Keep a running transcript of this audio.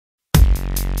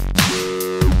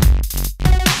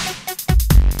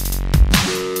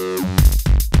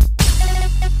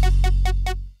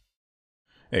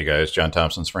Hey guys, John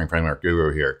Thompson, Spring Framework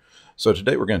Guru here. So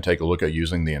today we're going to take a look at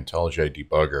using the IntelliJ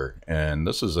debugger, and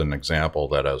this is an example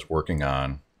that I was working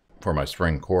on for my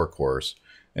Spring Core course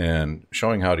and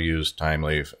showing how to use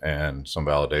Thymeleaf and some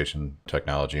validation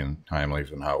technology in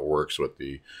Thymeleaf and how it works with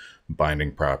the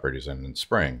binding properties in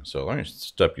Spring. So let me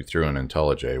step you through in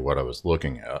IntelliJ what I was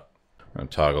looking at. I'm going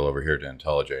to toggle over here to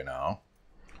IntelliJ now.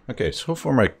 Okay, so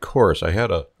for my course, I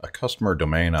had a customer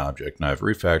domain object, and I've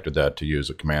refactored that to use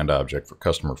a command object for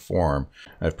customer form.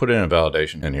 I've put in a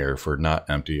validation in here for not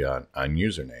empty on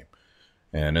username.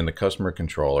 And in the customer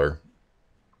controller,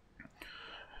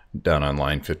 down on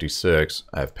line 56,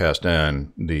 I've passed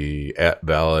in the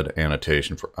 @valid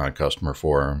annotation on customer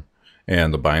form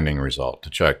and the binding result to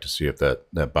check to see if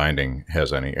that binding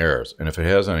has any errors. And if it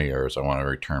has any errors, I want to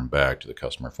return back to the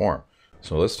customer form.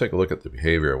 So let's take a look at the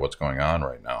behavior of what's going on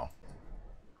right now.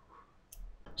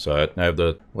 So I have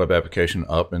the web application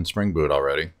up in Spring Boot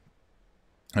already.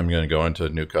 I'm going to go into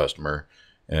new customer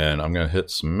and I'm going to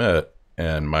hit submit,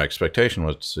 and my expectation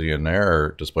was to see an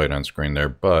error displayed on screen there,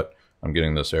 but I'm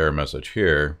getting this error message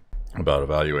here about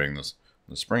evaluating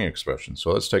the Spring expression.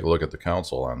 So let's take a look at the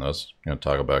console on this. I'm going to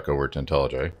toggle back over to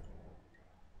IntelliJ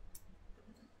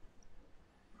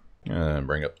and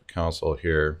bring up the console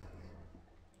here.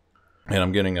 And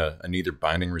I'm getting a neither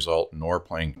binding result nor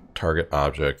plain target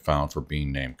object found for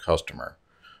being named customer.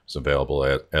 It's available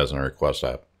as a request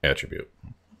attribute.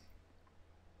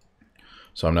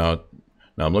 So now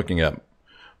I'm looking at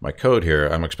my code here.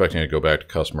 I'm expecting to go back to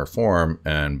customer form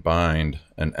and bind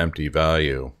an empty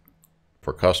value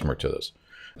for customer to this.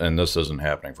 And this isn't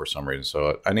happening for some reason.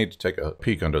 So I need to take a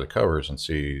peek under the covers and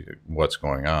see what's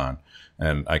going on.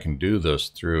 And I can do this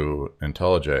through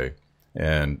IntelliJ.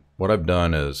 And what I've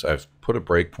done is I've put a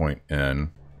breakpoint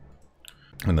in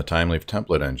the Thymeleaf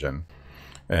template engine,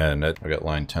 and I've got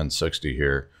line 1060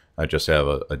 here. I just have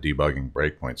a debugging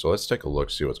breakpoint. So let's take a look,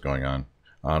 see what's going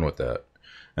on with that.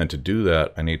 And to do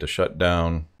that, I need to shut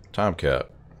down Tomcat,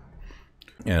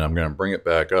 and I'm going to bring it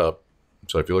back up.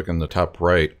 So if you look in the top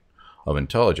right of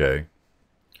IntelliJ,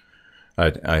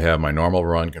 I have my normal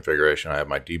run configuration, I have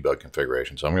my debug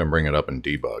configuration. So I'm going to bring it up in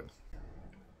debug.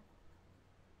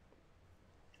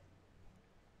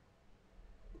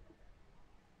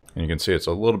 And you can see it's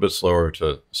a little bit slower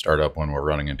to start up when we're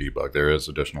running in debug. There is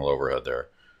additional overhead there.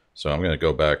 So I'm going to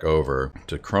go back over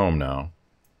to Chrome now.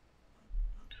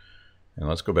 And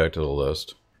let's go back to the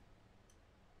list.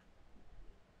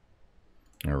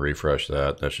 And refresh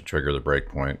that. That should trigger the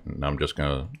breakpoint. And I'm just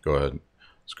going to go ahead and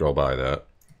scroll by that.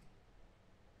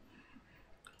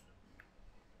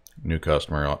 New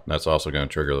customer. That's also going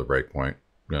to trigger the breakpoint.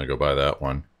 I'm going to go by that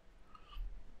one.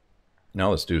 Now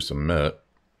let's do submit.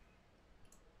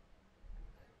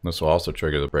 This will also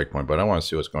trigger the breakpoint, but I want to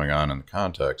see what's going on in the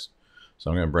context. So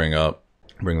I'm going to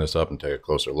bring this up and take a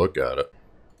closer look at it.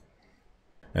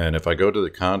 And if I go to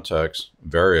the context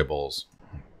variables,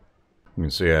 you can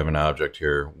see I have an object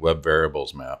here, web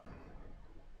variables map.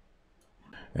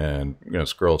 And I'm going to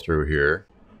scroll through here.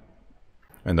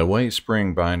 And the way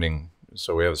Spring binding,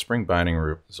 so we have a Spring binding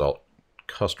result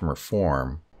customer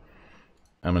form.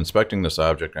 I'm inspecting this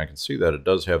object and I can see that it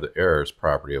does have the errors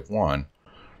property of 1.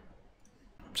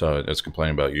 So it's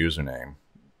complaining about username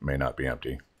may not be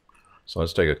empty. So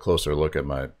let's take a closer look at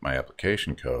my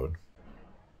application code.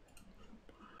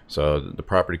 So the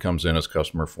property comes in as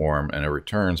customer form and it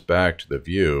returns back to the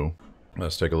view.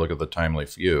 Let's take a look at the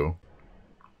Thymeleaf view.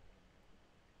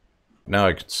 Now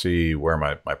I can see where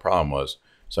my problem was.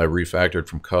 So I refactored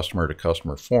from customer to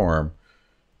customer form.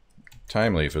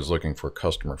 Thymeleaf is looking for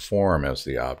customer form as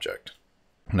the object,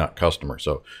 not customer.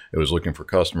 So it was looking for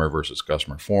customer versus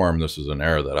customer form. This is an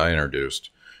error that I introduced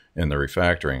in the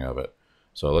refactoring of it.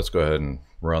 So let's go ahead and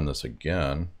run this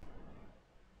again.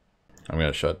 I'm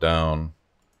going to shut down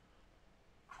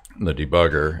the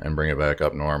debugger and bring it back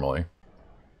up normally.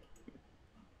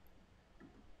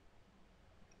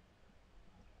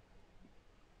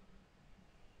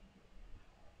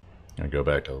 I'm going to go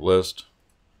back to the list.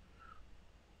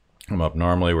 I'm up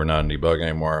normally. We're not in debug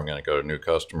anymore. I'm going to go to new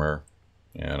customer.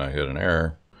 And I hit an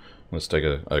error. Let's take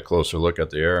a closer look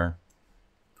at the error.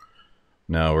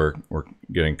 Now we're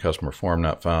getting customer form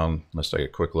not found. Let's take a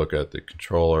quick look at the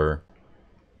controller.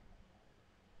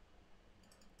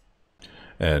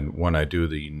 And when I do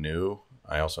the new,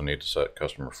 I also need to set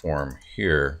customer form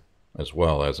here as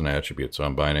well as an attribute. So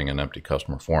I'm binding an empty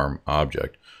customer form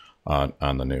object on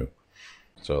the new.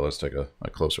 So let's take a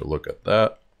closer look at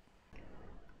that.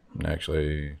 And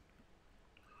actually,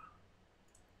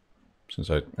 since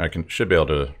I should be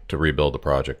able to rebuild the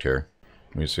project here.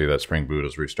 You see that Spring Boot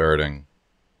is restarting.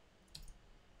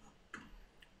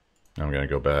 I'm going to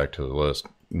go back to the list,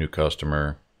 new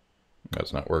customer.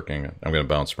 That's not working. I'm going to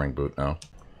bounce Spring Boot now.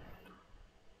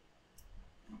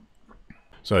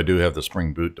 So I do have the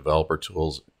Spring Boot developer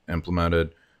tools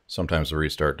implemented. Sometimes the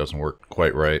restart doesn't work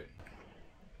quite right,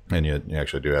 and you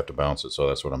actually do have to bounce it, so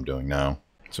that's what I'm doing now.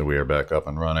 So we are back up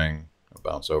and running. I'll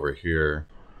bounce over here,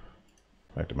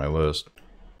 back to my list,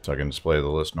 so I can display the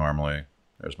list normally.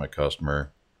 There's my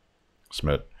customer,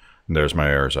 submit, and there's my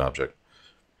errors object.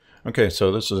 Okay,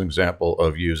 so this is an example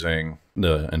of using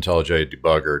the IntelliJ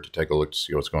debugger to take a look to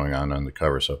see what's going on the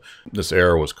cover. So this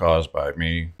error was caused by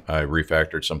me. I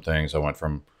refactored some things. I went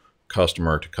from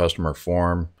customer to customer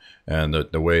form, and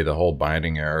the way the whole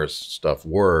binding errors stuff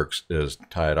works is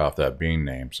tied off that bean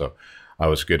name. So I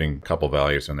was getting a couple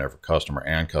values in there for customer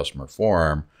and customer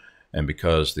form, and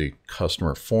because the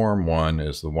customer form one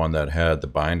is the one that had the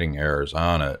binding errors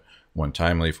on it, when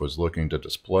Thymeleaf was looking to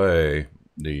display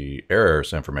the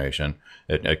errors information,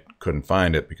 it couldn't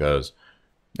find it because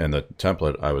in the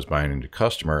template I was binding to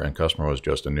customer, and customer was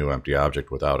just a new empty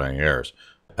object without any errors.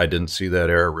 I didn't see that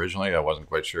error originally. I wasn't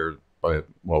quite sure by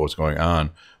what was going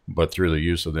on, but through the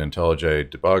use of the IntelliJ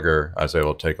debugger, I was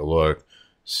able to take a look,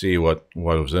 see what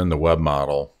was in the web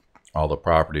model, all the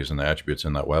properties and the attributes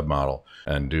in that web model,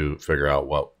 and figure out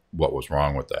what was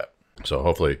wrong with that. So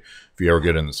hopefully, if you ever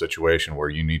get in the situation where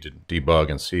you need to debug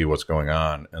and see what's going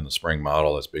on in the Spring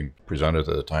model that's being presented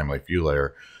to the Thymeleaf view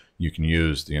layer, you can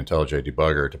use the IntelliJ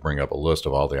debugger to bring up a list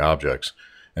of all the objects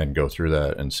and go through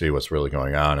that and see what's really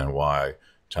going on and why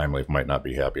Thymeleaf might not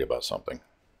be happy about something.